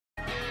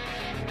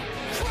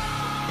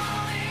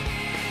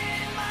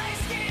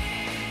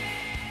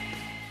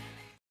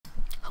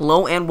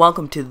Hello and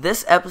welcome to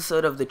this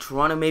episode of the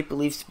Toronto Maple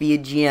Leafs Be a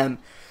GM.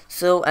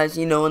 So, as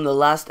you know, in the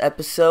last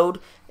episode,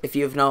 if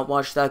you have not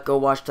watched that, go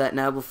watch that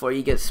now before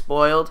you get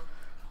spoiled.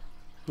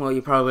 Well,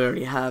 you probably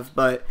already have,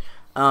 but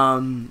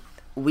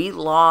we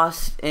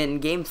lost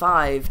in Game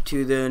 5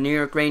 to the New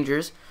York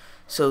Rangers.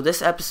 So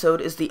this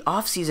episode is the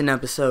off-season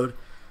episode.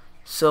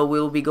 So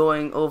we'll be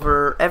going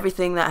over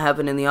everything that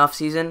happened in the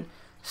off-season,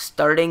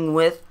 starting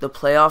with the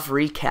playoff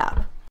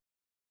recap.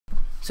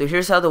 So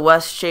here's how the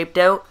West shaped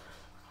out.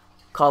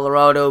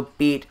 Colorado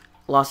beat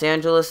Los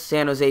Angeles,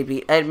 San Jose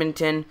beat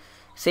Edmonton,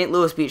 St.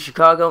 Louis beat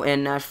Chicago,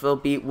 and Nashville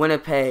beat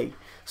Winnipeg.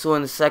 So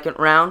in the second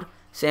round,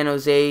 San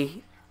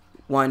Jose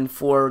won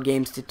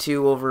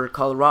 4-2 over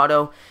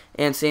Colorado,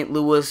 and St.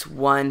 Louis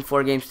won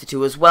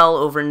 4-2 as well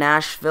over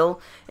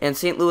Nashville, and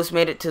St. Louis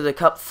made it to the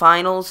Cup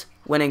Finals,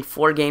 winning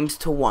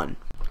 4-1.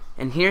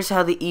 And here's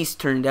how the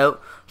East turned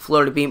out.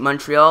 Florida beat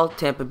Montreal,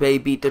 Tampa Bay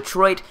beat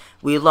Detroit,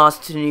 we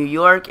lost to New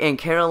York, and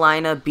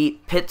Carolina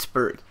beat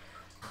Pittsburgh.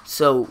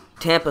 So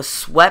Tampa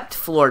swept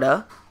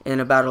Florida in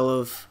a Battle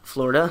of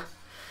Florida,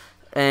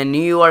 and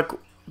New York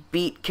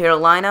beat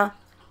Carolina,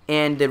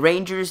 and the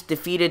Rangers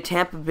defeated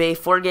Tampa Bay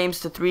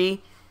 4-3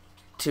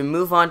 to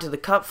move on to the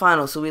Cup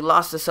Final. So we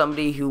lost to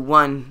somebody who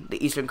won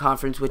the Eastern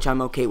Conference, which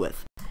I'm okay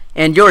with.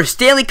 And your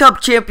Stanley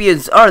Cup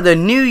champions are the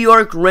New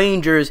York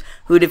Rangers,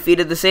 who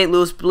defeated the St.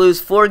 Louis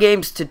Blues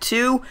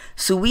 4-2.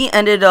 So we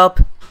ended up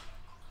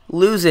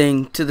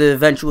losing to the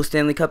eventual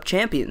Stanley Cup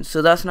champions.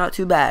 So that's not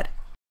too bad.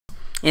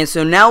 And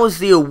so now is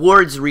the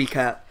awards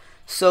recap.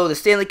 So the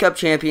Stanley Cup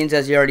champions,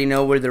 as you already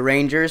know, were the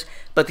Rangers,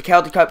 but the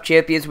Calder Cup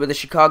champions were the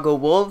Chicago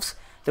Wolves.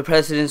 The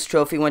President's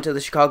Trophy went to the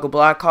Chicago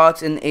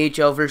Blackhawks, and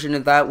the AHL version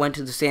of that went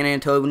to the San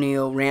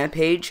Antonio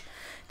Rampage.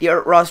 The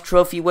Art Ross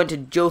Trophy went to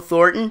Joe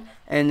Thornton,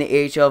 and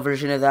the AHL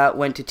version of that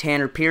went to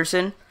Tanner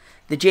Pearson.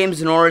 The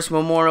James Norris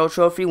Memorial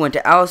Trophy went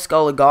to Alex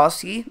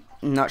Goligoski.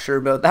 I'm not sure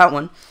about that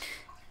one.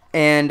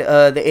 And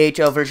the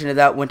AHL version of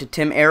that went to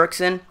Tim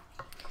Erickson.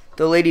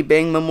 The Lady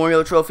Byng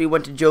Memorial Trophy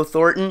went to Joe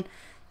Thornton.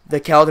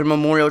 The Calder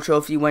Memorial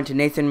Trophy went to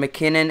Nathan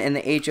McKinnon, and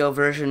the AHL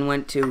version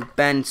went to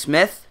Ben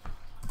Smith.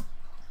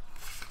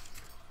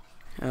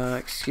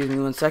 Excuse me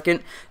one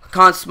second.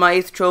 Conn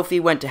Smythe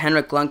Trophy went to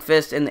Henrik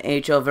Lundqvist, and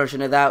the AHL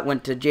version of that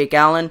went to Jake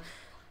Allen.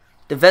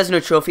 The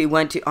Vezina Trophy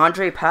went to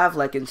Andrei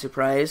Pavlik in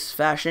surprise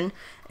fashion,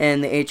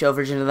 and the AHL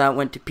version of that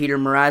went to Peter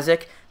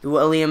Mrazek. The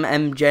William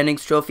M.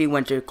 Jennings Trophy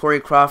went to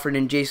Corey Crawford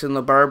and Jason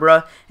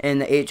LaBarbera,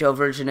 and the AHL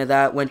version of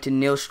that went to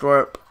Neil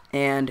Strorp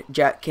and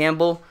Jack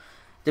Campbell.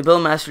 The Bill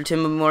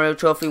Masterton Memorial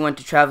Trophy went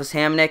to Travis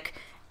Hamnick,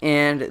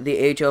 and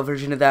the AHL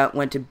version of that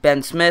went to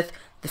Ben Smith.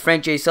 The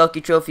Frank J.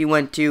 Selke Trophy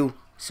went to,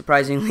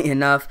 surprisingly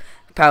enough,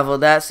 Pavel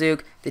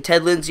Datsyuk. The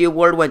Ted Lindsay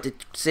Award went to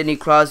Sidney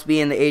Crosby,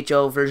 and the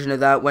AHL version of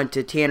that went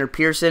to Tanner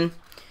Pearson.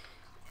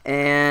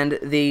 And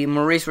the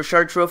Maurice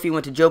Richard Trophy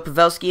went to Joe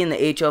Pavelski, and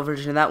the AHL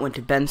version of that went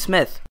to Ben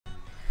Smith.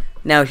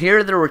 Now here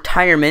are the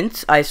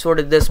retirements. I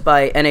sorted this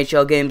by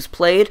NHL games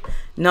played.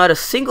 Not a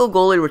single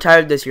goalie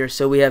retired this year.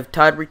 So we have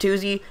Todd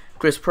Bertuzzi,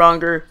 Chris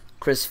Pronger,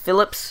 Chris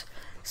Phillips,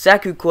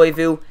 Saku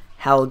Koivu,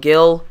 Hal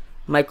Gill,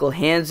 Michael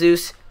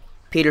Handzus,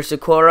 Peter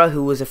Sikora,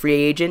 who was a free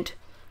agent,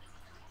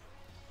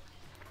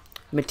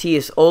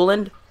 Matthias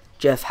Oland,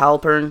 Jeff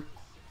Halpern,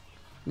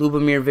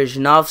 Lubomir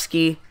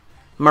Vizhanovsky,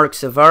 Mark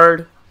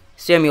Savard,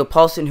 Samuel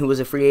Paulson, who was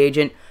a free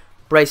agent,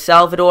 Bryce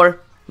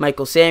Salvador,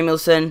 Michael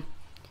Samuelson,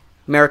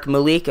 Marek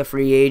Malik, a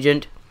free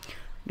agent,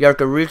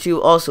 Jarkko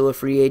Ruutu, also a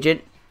free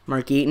agent,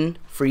 Mark Eaton,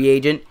 free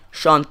agent,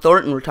 Sean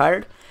Thornton,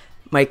 retired,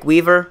 Mike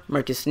Weaver,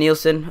 Marcus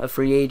Nielsen, a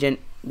free agent,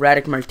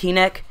 Radek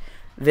Martinek,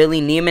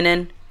 Ville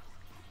Nieminen,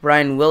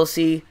 Brian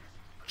Wilsey,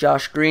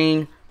 Josh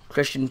Green,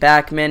 Christian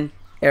Backman,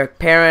 Eric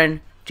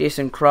Perrin,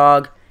 Jason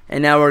Krog,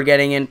 and now we're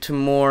getting into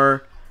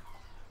more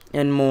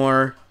and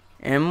more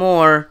and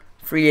more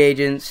free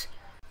agents.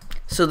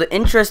 So the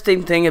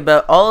interesting thing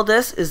about all of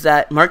this is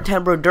that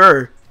Martin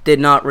Brodeur did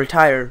not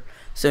retire,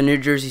 so New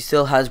Jersey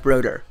still has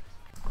Brodeur.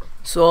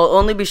 So I'll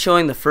only be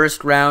showing the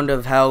first round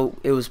of how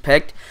it was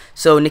picked.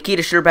 So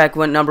Nikita Sherbak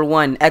went number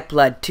 1,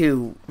 Ekblad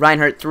 2,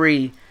 Reinhardt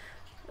 3,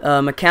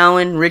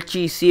 McCowan,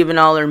 Ritchie,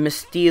 Siebenaller,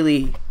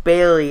 Misteli,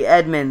 Bailey,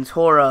 Edmonds,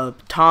 Hora,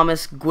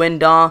 Thomas,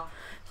 Gwindaw,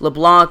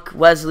 LeBlanc,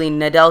 Wesley,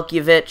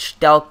 Nedeljkovic,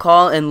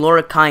 Dalcall, and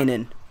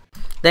Laurikainen.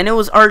 Then it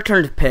was our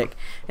turn to pick,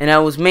 and I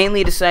was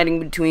mainly deciding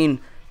between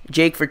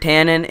Jake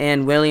Virtanen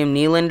and William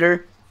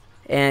Nylander.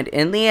 And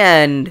in the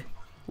end,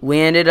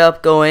 we ended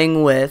up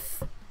going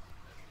with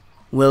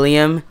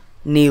William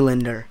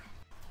Nylander.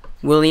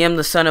 William,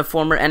 the son of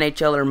former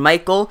NHLer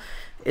Michael,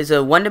 is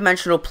a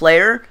one-dimensional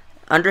player,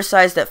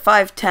 undersized at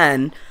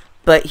 5'10",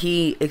 but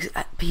he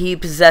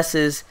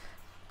possesses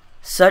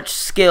such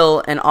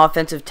skill and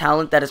offensive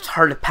talent that it's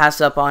hard to pass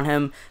up on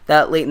him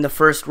that late in the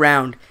first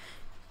round.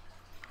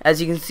 As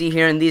you can see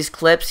here in these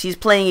clips, he's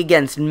playing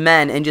against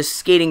men and just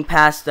skating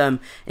past them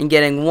and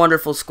getting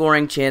wonderful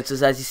scoring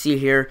chances, as you see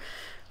here.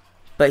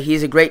 But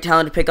he's a great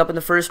talent to pick up in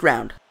the first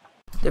round.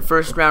 The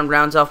first round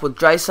rounds off with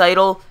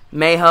Draisaitl,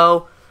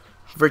 Mayho,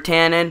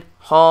 Virtanen,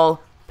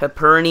 Hall,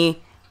 Peperny,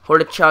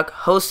 Hordichuk,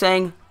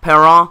 Hosang,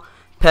 Perron,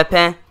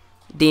 Pepe,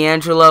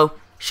 D'Angelo,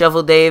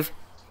 Shovel Dave,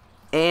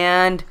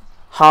 and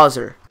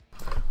Hauser.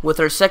 With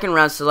our second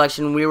round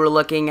selection, we were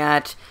looking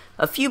at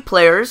a few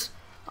players: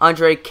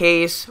 Andre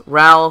Case,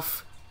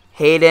 Ralph,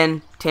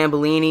 Hayden,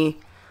 Tambellini,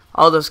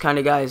 all those kind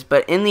of guys.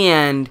 But in the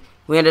end,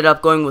 we ended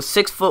up going with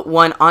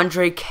 6'1"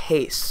 Andre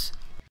Case.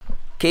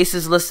 Case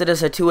is listed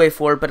as a two-way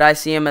forward, but I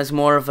see him as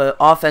more of an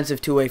offensive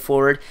two-way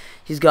forward.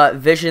 He's got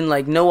vision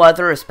like no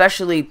other,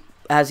 especially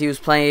as he was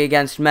playing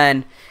against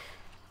men.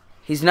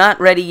 He's not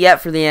ready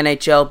yet for the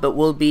NHL, but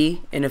will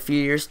be in a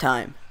few years'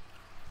 time.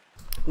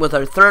 With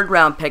our third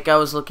round pick, I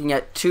was looking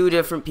at two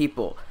different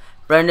people: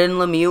 Brendan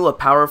Lemieux, a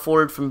power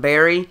forward from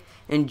Barrie,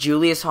 and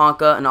Julius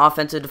Honka, an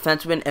offensive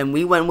defenseman, and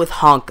we went with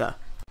Honka.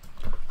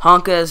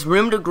 Honka has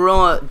room to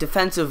grow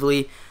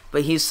defensively,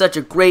 but he's such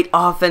a great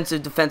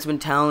offensive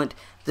defenseman talent,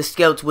 the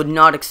scouts would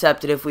not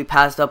accept it if we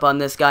passed up on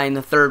this guy in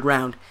the third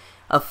round.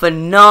 A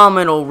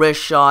phenomenal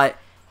wrist shot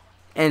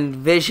and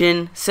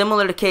vision,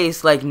 similar to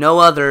Case like no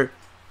other.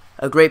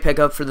 A great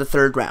pickup for the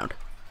third round.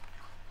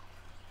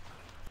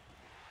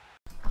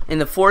 In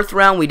the fourth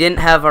round, we didn't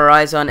have our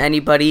eyes on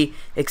anybody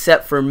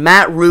except for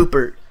Matt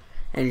Rupert,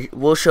 and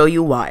we'll show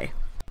you why.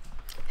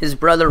 His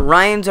brother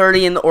Ryan's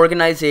already in the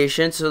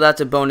organization, so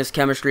that's a bonus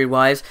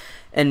chemistry-wise,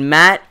 and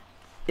Matt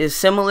is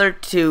similar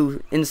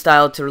in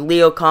style to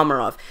Leo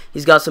Komarov.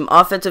 He's got some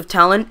offensive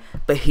talent,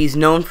 but he's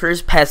known for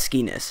his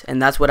peskiness,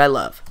 and that's what I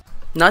love.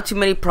 Not too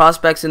many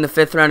prospects in the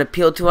fifth round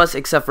appealed to us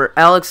except for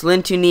Alex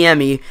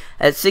Lintuniemi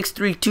at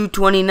 6'3",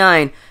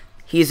 229.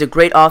 He's a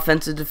great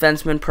offensive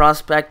defenseman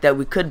prospect that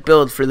we could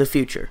build for the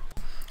future.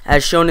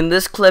 As shown in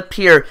this clip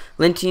here,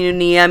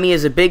 Lintuniemi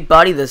is a big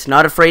body that's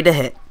not afraid to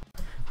hit.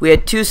 We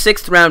had two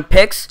sixth-round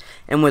picks,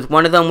 and with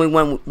one of them we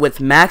went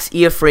with Max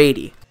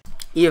Iafrate.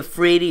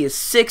 Iafrate is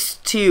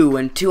 6'2"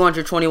 and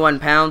 221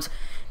 pounds.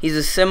 He's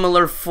a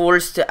similar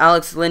force to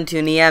Alex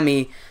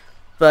Lintuniemi,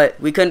 but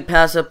we couldn't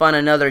pass up on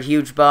another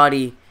huge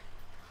body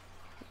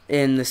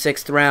in the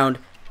sixth round.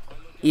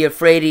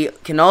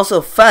 Iafrate can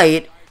also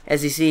fight,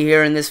 as you see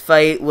here in this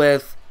fight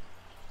with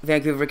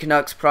Vancouver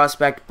Canucks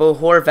prospect Bo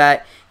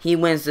Horvat. He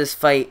wins this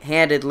fight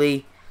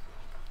handedly.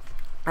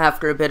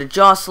 After a bit of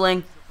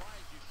jostling,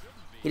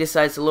 he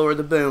decides to lower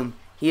the boom.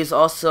 He is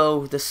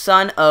also the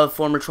son of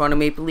former Toronto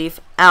Maple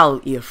Leaf Al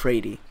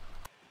Iafrate.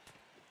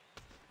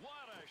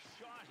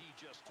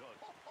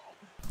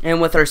 And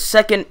with our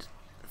second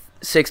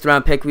sixth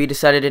round pick, we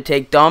decided to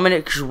take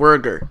Dominik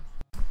Schwerger.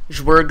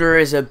 Schwerger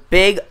is a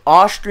big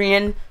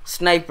Austrian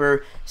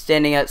sniper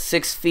standing at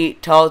 6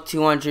 feet tall,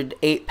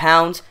 208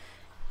 pounds.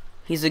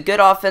 He's a good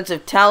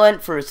offensive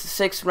talent for his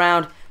sixth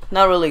round.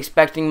 Not really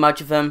expecting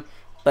much of him,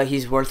 but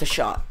he's worth a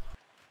shot.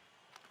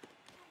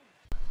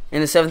 In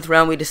the seventh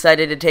round, we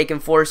decided to take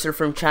enforcer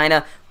from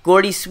China,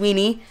 Gordy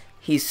Sweeney.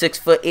 He's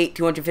 6'8",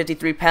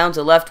 253 pounds,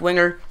 a left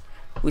winger.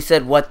 We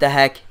said, what the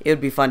heck, it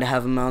would be fun to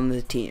have him on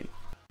the team.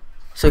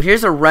 So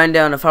here's a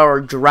rundown of how our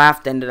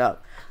draft ended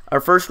up. Our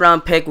first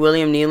round pick,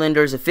 William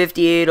Nylander, is a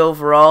 58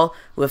 overall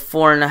with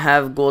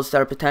 4.5 gold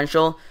star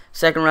potential.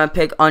 Second round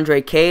pick, Andre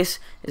Case,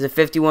 is a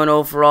 51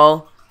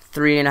 overall,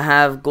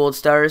 3.5 gold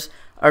stars.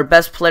 Our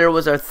best player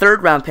was our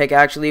third round pick,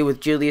 actually,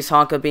 with Julius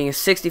Honka being a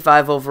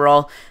 65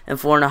 overall and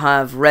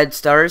 4.5 red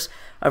stars.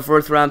 Our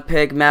fourth round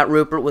pick, Matt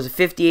Rupert, was a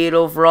 58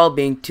 overall,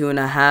 being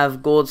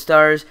 2.5 gold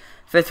stars.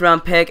 Fifth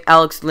round pick,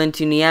 Alex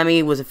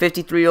Lintuniemi, was a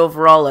 53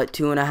 overall at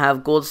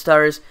 2.5 gold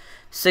stars.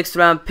 Sixth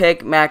round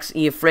pick, Max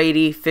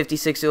Iafrate,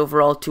 56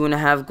 overall,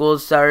 2.5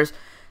 gold stars.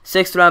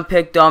 Sixth round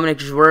pick, Dominik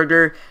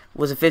Schwerger,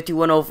 was a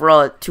 51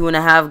 overall at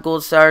 2.5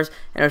 gold stars.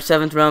 And our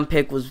seventh round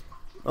pick was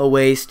a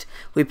waste.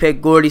 We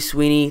picked Gordy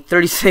Sweeney,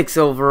 36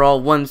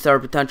 overall, 1-star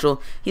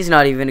potential. He's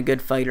not even a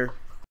good fighter.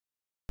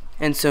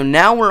 And so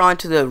now we're on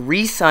to the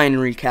re-sign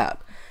recap.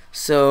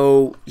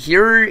 So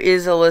here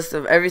is a list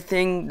of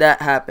everything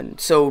that happened.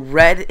 So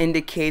red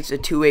indicates a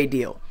two-way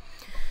deal.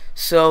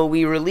 So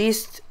we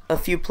released a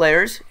few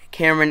players.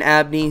 Cameron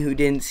Abney, who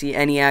didn't see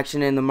any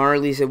action in the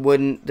Marlies, it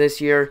wouldn't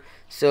this year,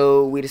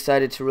 so we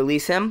decided to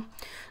release him.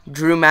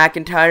 Drew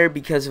McIntyre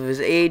because of his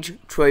age.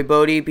 Troy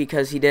Bodie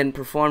because he didn't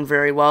perform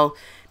very well.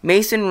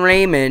 Mason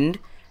Raymond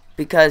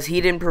because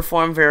he didn't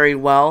perform very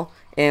well,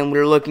 and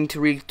we're looking to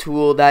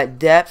retool that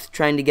depth,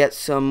 trying to get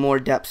some more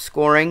depth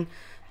scoring.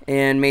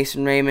 And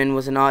Mason Raymond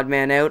was an odd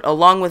man out,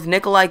 along with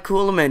Nikolai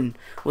Kulemin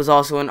was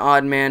also an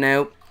odd man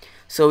out.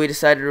 So we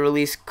decided to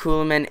release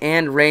Kulemin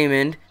and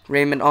Raymond.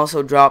 Raymond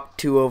also dropped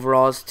 2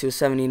 overalls to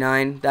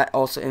 79. That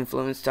also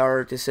influenced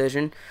our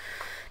decision.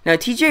 Now,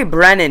 TJ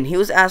Brennan, he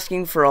was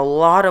asking for a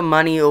lot of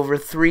money over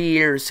 3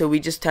 years, so we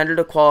just tendered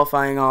a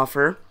qualifying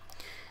offer.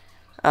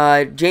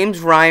 James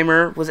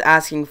Reimer was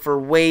asking for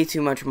way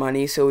too much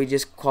money, so we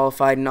just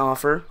qualified an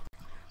offer.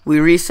 We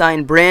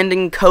re-signed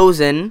Brandon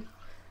Kozin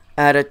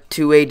at a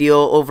 2-way deal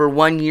over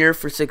 1 year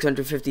for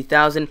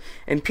 $650,000,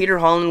 and Peter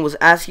Holland was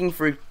asking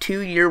for a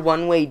 2-year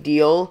 1-way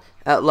deal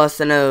at less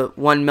than a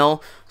 $1 million,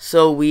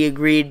 so we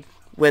agreed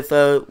with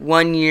a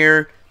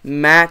 1-year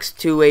max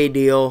 2-way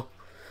deal.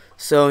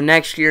 So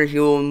next year he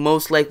will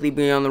most likely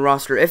be on the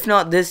roster. If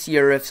not this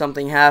year, if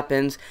something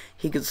happens,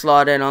 he could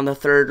slot in on the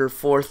 3rd or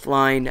 4th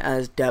line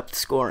as depth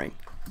scoring.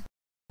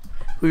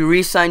 We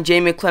re-signed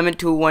Jay McClement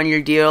to a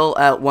 1-year deal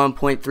at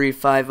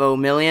 $1.350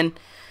 million.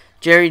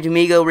 Jerry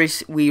D'Amigo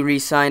we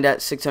re-signed at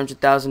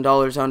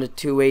 $600,000 on a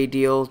 2-way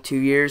deal, 2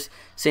 years.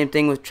 Same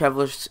thing with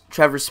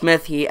Trevor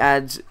Smith. He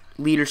adds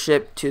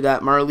leadership to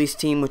that Marlies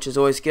team, which is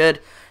always good.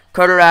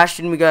 Carter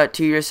Ashton, we got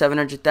 2 years,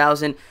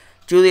 $700,000.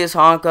 Julius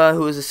Honka,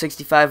 who is a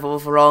 65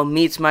 overall,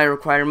 meets my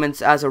requirements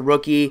as a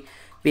rookie,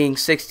 being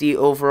 60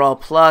 overall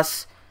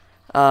plus.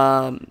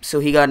 So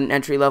he got an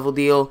entry-level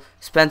deal.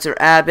 Spencer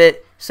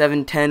Abbott,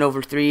 710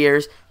 over 3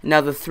 years.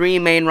 Now the 3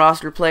 main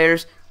roster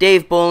players,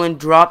 Dave Bolin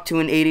dropped to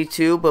an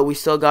 82, but we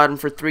still got him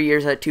for 3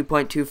 years at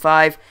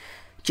 2.25.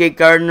 Jake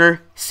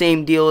Gardner,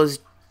 same deal as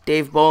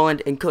Dave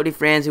Bolin. And Cody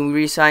Franzen, we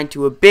re-signed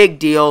to a big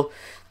deal,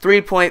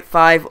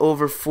 3.5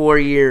 over 4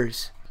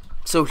 years.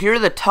 So here are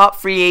the top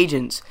free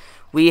agents.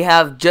 We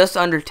have just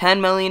under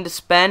 $10 million to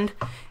spend,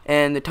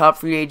 and the top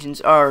free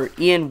agents are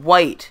Ian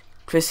White,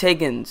 Chris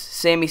Higgins,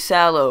 Sammy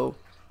Salo,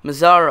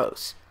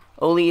 Mazzaros,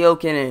 Oli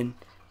Jokinen,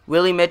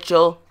 Willie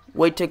Mitchell,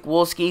 Wojtek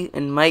Wolski,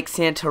 and Mike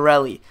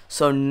Santorelli.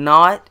 So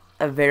not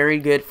a very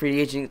good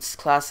free agents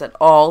class at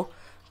all,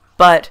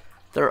 but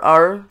there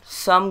are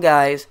some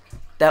guys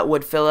that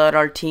would fill out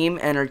our team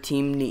and our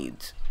team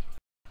needs.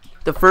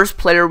 The first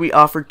player we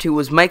offered to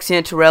was Mike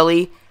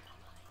Santorelli,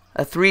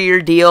 a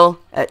 3-year deal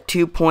at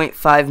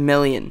 $2.5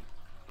 million.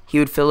 He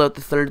would fill out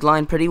the third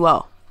line pretty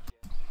well.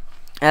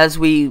 As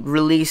we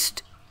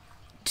released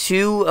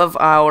 2 of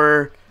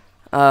our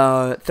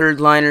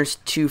third liners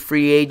to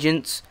free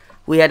agents,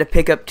 we had to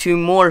pick up 2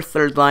 more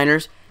third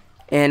liners,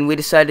 and we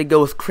decided to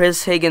go with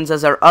Chris Higgins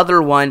as our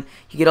other one.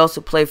 He could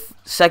also play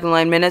second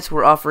line minutes.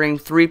 We're offering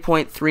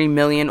 $3.3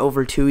 million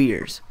over 2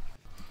 years.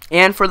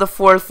 And for the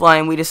fourth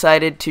line, we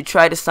decided to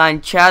try to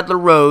sign Chad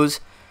LaRose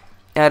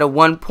at a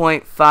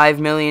 $1.5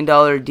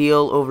 million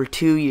deal over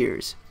 2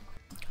 years.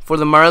 For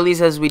the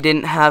Marlies, as we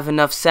didn't have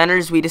enough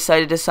centers, we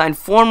decided to sign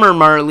former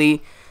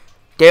Marley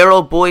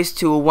Daryl Boyce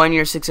to a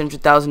 1-year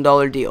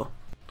 $600,000 deal.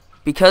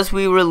 Because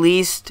we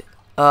released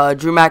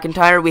Drew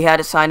McIntyre, we had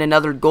to sign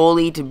another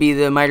goalie to be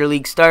the minor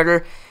league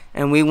starter,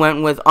 and we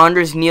went with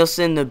Anders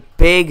Nielsen, the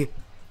big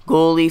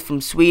goalie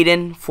from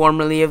Sweden,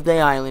 formerly of the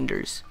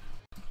Islanders.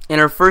 In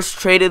our first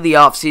trade of the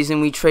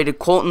offseason, we traded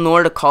Colton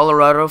Orr to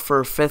Colorado for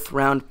a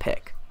 5th-round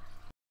pick.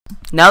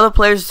 Now the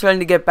players are starting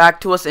to get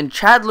back to us, and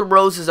Chad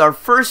LaRose is our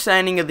first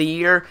signing of the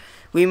year.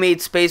 We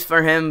made space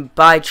for him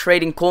by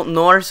trading Colton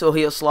Orr, so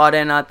he'll slot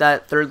in at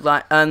that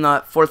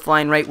fourth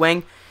line right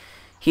wing.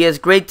 He has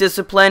great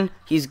discipline.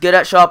 He's good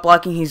at shot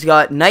blocking. He's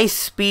got nice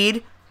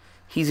speed.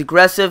 He's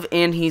aggressive,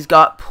 and he's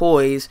got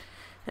poise.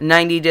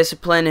 90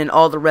 discipline, and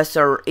all the rest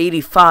are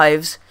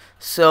 85s.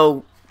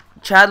 So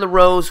Chad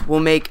LaRose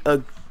will make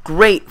a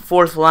great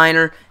fourth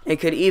liner and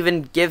could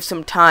even give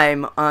some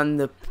time on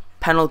the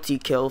penalty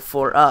kill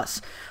for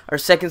us. Our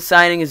second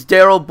signing is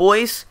Daryl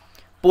Boyce.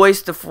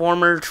 Boyce, the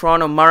former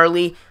Toronto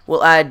Marley,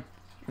 will add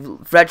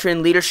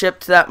veteran leadership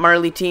to that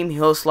Marley team.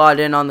 He'll slot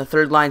in on the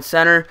third line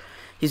center.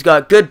 He's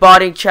got good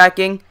body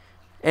checking.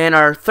 And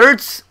our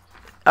third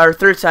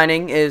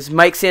signing is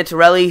Mike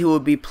Santorelli, who will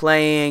be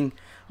playing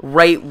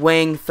right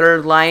wing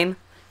third line.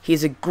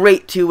 He's a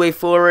great two-way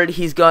forward.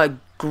 He's got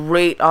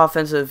great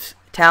offensive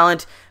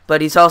talent,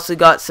 but he's also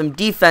got some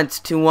defense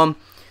to him.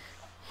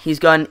 He's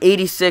got an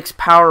 86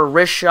 power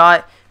wrist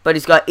shot, but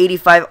he's got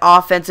 85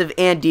 offensive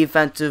and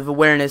defensive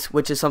awareness,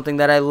 which is something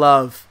that I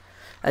love,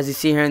 as you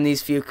see here in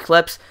these few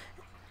clips.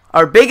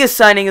 Our biggest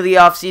signing of the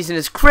offseason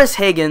is Chris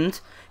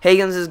Higgins.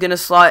 Higgins is going to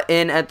slot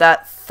in at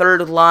that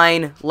third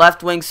line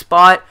left wing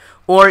spot,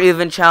 or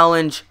even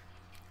challenge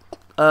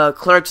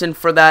Clarkson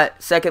for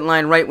that second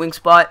line right wing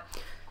spot.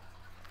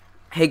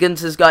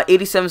 Higgins has got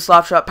 87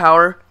 slap shot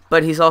power,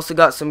 but he's also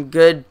got some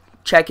good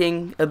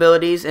checking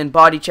abilities and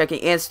body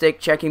checking and stick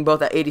checking,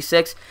 both at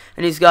 86,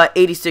 and he's got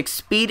 86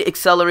 speed,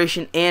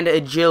 acceleration, and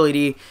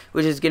agility,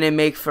 which is going to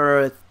make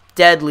for a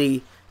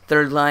deadly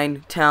third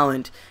line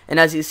talent.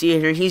 And as you see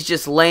here, he's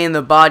just laying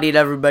the body at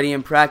everybody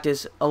in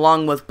practice,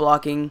 along with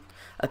blocking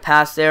a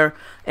pass there.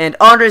 And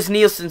Anders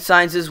Nielsen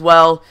signs as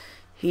well.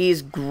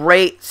 He's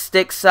great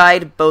stick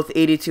side, both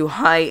 82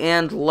 high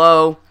and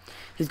low.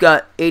 He's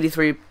got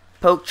 83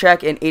 poke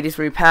check and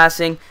 83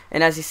 passing,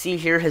 and as you see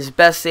here, his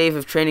best save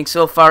of training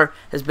so far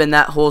has been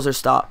that Holzer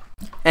stop.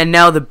 And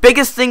now the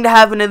biggest thing to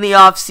happen in the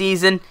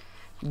offseason,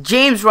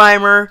 James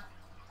Reimer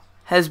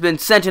has been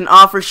sent an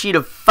offer sheet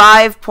of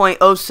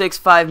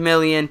 $5.065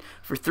 million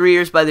for 3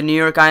 years by the New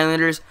York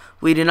Islanders.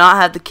 We do not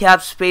have the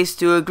cap space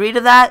to agree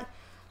to that,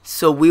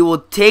 so we will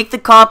take the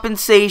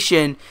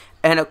compensation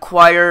and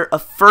acquire a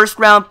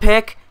first-round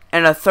pick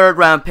and a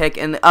third-round pick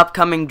in the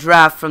upcoming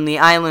draft from the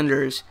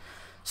Islanders.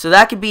 So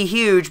that could be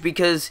huge,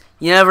 because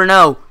you never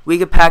know. We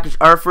could package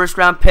our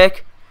first-round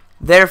pick,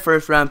 their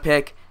first-round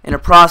pick, and a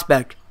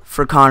prospect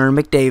for Connor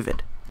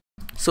McDavid.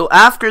 So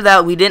after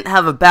that, we didn't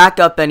have a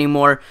backup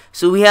anymore,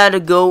 so we had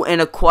to go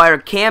and acquire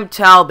Cam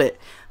Talbot.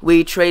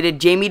 We traded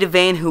Jamie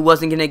Devane, who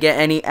wasn't going to get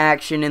any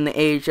action in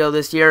the AHL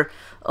this year,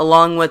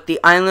 along with the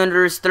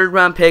Islanders'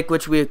 third-round pick,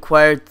 which we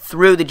acquired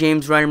through the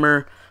James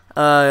Reimer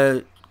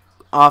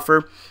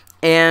offer.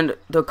 and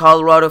the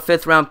Colorado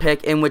 5th round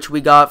pick, in which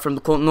we got from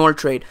the Colton Orr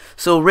trade.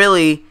 So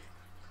really,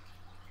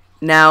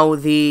 now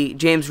the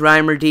James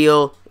Reimer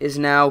deal is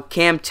now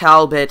Cam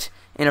Talbot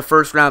and a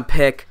 1st round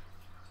pick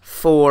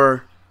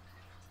for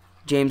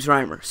James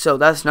Reimer. So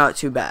that's not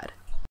too bad.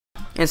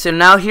 And so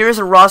now here's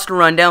a roster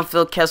rundown.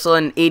 Phil Kessel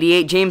at an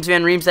 88. James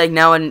Van Riemsdyk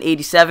now at an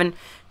 87.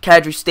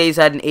 Kadri stays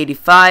at an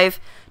 85.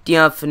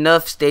 Dion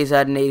Phaneuf stays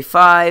at an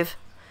 85.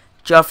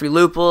 Joffrey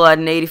Lupul at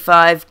an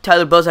 85.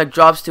 Tyler Bozak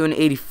drops to an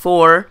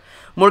 84.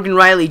 Morgan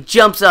Rielly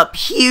jumps up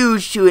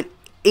huge to an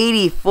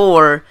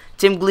 84.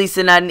 Tim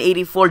Gleason at an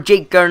 84.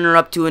 Jake Gardiner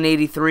up to an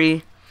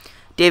 83.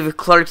 David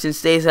Clarkson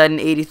stays at an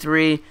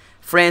 83.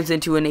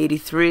 Franzen to an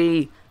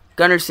 83.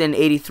 Gunnarsson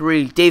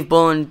 83. Dave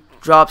Bolin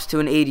drops to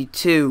an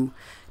 82.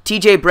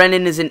 TJ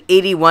Brennan is an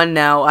 81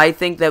 now. I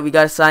think that we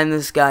got to sign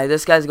this guy.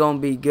 This guy's going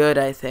to be good,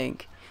 I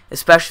think,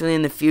 especially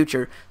in the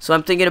future. So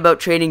I'm thinking about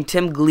trading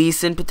Tim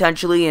Gleason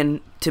potentially and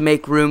to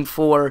make room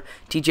for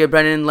TJ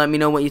Brennan. Let me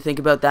know what you think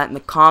about that in the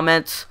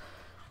comments.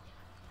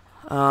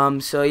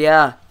 So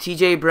yeah,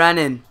 TJ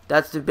Brennan,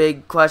 that's the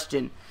big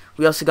question.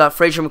 We also got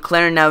Fraser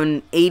McLaren now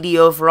an 80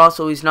 overall,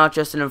 so he's not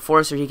just an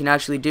enforcer, he can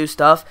actually do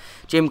stuff.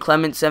 Jim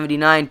Clement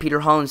 79, Peter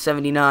Holland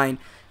 79,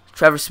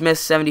 Trevor Smith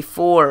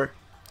 74,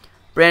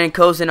 Brandon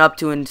Kozin up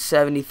to a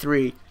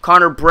 73.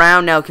 Connor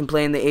Brown now can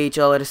play in the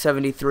AHL at a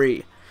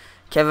 73.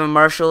 Kevin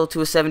Marshall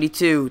to a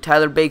 72.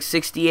 Tyler Biggs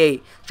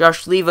 68.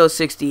 Josh Levo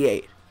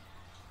 68.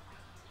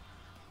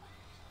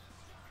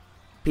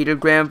 Peter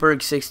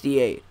Granberg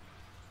 68.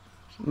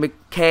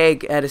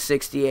 McKegg at a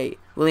 68.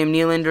 William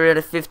Nylander at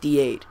a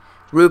 58.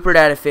 Rupert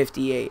at a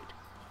 58.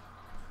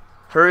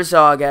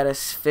 Herzog at a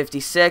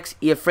 56.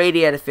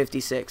 Iafrate at a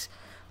 56.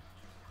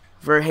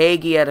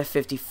 Verhaeghe at a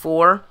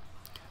 54.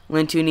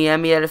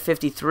 Lintuniemi at a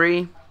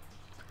 53.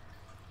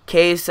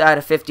 Case at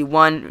a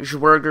 51.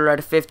 Zwerger at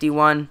a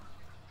 51.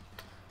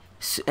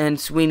 And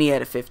Sweeney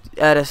at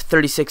a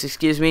 36,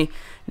 excuse me.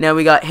 Now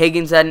we got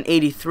Higgins at an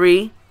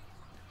 83.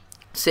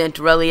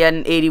 Santorelli at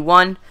an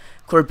 81.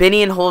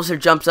 Corbinian Holzer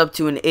jumps up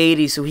to an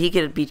 80, so he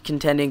could be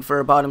contending for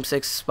a bottom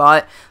 6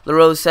 spot.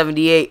 LaRose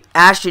 78.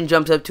 Ashton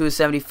jumps up to a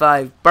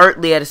 75.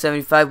 Bartley at a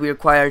 75. We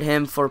acquired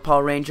him for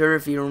Paul Ranger,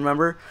 if you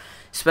remember.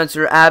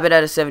 Spencer Abbott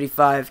at a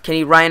 75.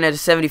 Kenny Ryan at a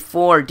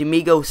 74.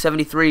 D'Amigo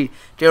 73.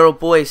 Daryl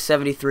Boyce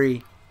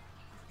 73.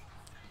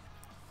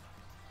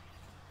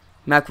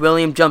 Mac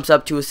William jumps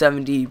up to a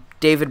 70.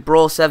 David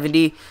Brohl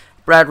 70.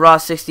 Brad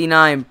Ross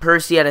 69.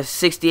 Percy at a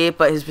 68,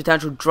 but his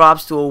potential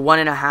drops to a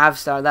 1.5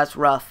 star. That's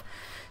rough.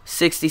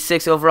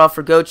 66 overall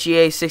for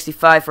Gauthier.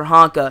 65 for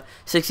Honka.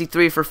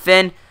 63 for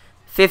Finn.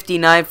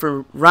 59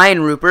 for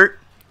Ryan Rupert.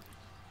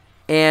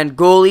 And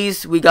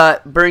goalies, we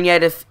got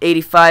Bernier at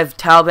 85.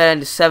 Talbot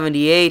at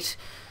 78.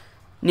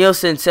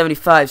 Nielsen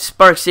 75.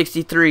 Spark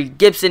 63.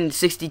 Gibson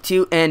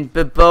 62. And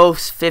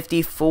Bebos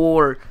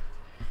 54.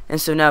 And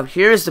so now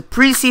here's the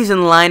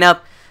preseason lineup.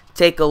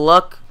 Take a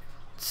look.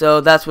 So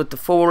that's what the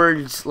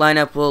forwards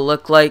lineup will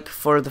look like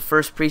for the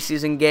first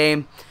preseason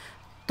game.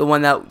 The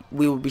one that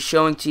we will be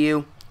showing to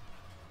you.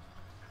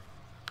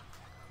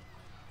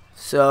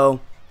 So,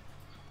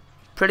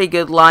 pretty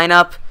good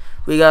lineup.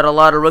 We got a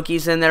lot of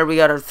rookies in there. We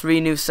got our 3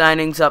 new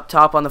signings up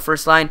top on the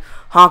first line.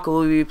 Honka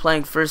will be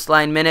playing first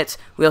line minutes.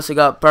 We also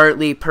got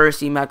Bartley,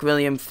 Percy,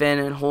 McWilliam, Finn,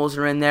 and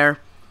Holzer in there.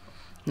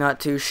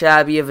 Not too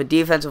shabby of a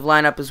defensive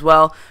lineup as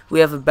well. We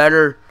have a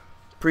better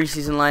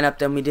preseason lineup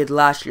than we did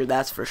last year,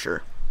 that's for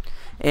sure.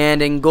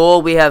 And in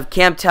goal, we have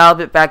Cam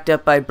Talbot backed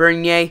up by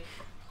Bernier.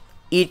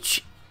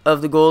 Each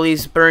of the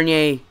goalies,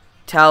 Bernier,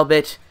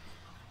 Talbot,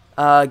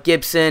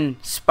 Gibson,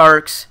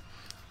 Sparks,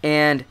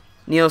 and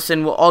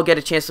Nielsen will all get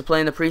a chance to play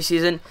in the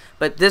preseason.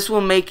 But this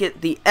will make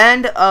it the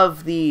end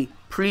of the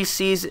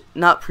the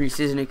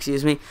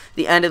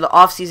end of the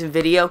off-season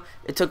video.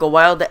 It took a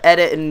while to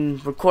edit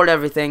and record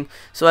everything,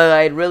 so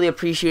I'd really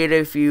appreciate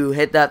it if you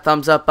hit that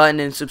thumbs up button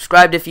and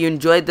subscribed if you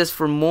enjoyed this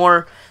for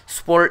more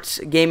sports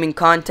gaming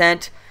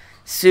content.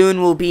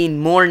 Soon will be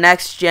more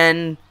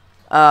next-gen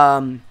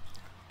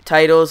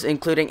titles,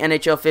 including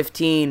NHL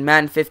 15,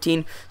 Madden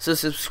 15, so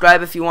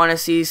subscribe if you want to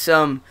see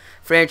some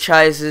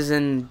franchises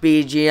and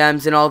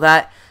BGMs and all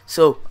that.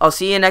 So I'll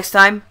see you next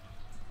time.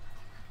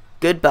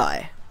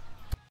 Goodbye.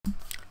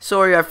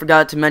 Sorry, I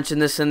forgot to mention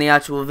this in the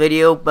actual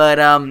video, but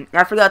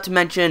I forgot to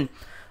mention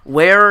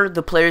where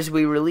the players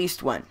we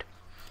released went.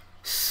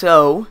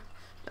 So,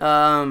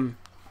 there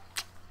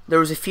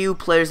was a few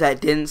players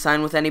that didn't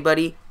sign with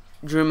anybody.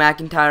 Drew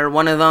McIntyre,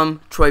 one of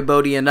them, Troy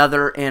Bodie,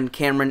 another, and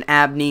Cameron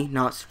Abney,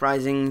 not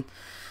surprising.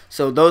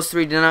 So those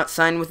 3 did not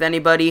sign with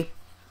anybody.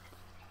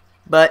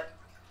 But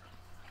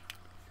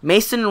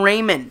Mason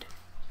Raymond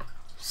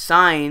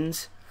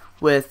signs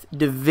with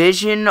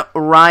division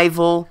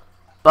rival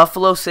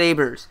Buffalo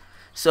Sabres.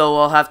 So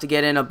I'll have to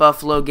get in a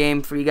Buffalo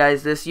game for you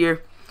guys this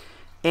year.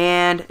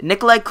 And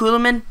Nikolai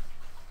Kulemin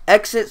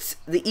exits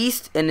the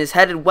East and is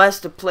headed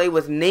west to play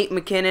with Nate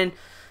McKinnon,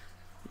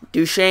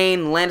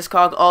 Duchesne,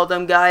 Landeskog, all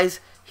them guys.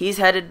 He's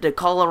headed to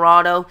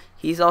Colorado.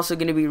 He's also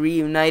going to be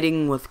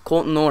reuniting with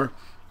Colton Orr.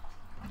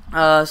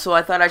 So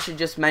I thought I should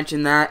just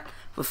mention that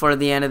before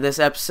the end of this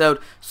episode.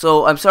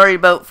 So I'm sorry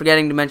about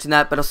forgetting to mention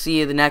that, but I'll see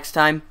you the next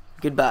time.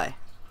 Goodbye.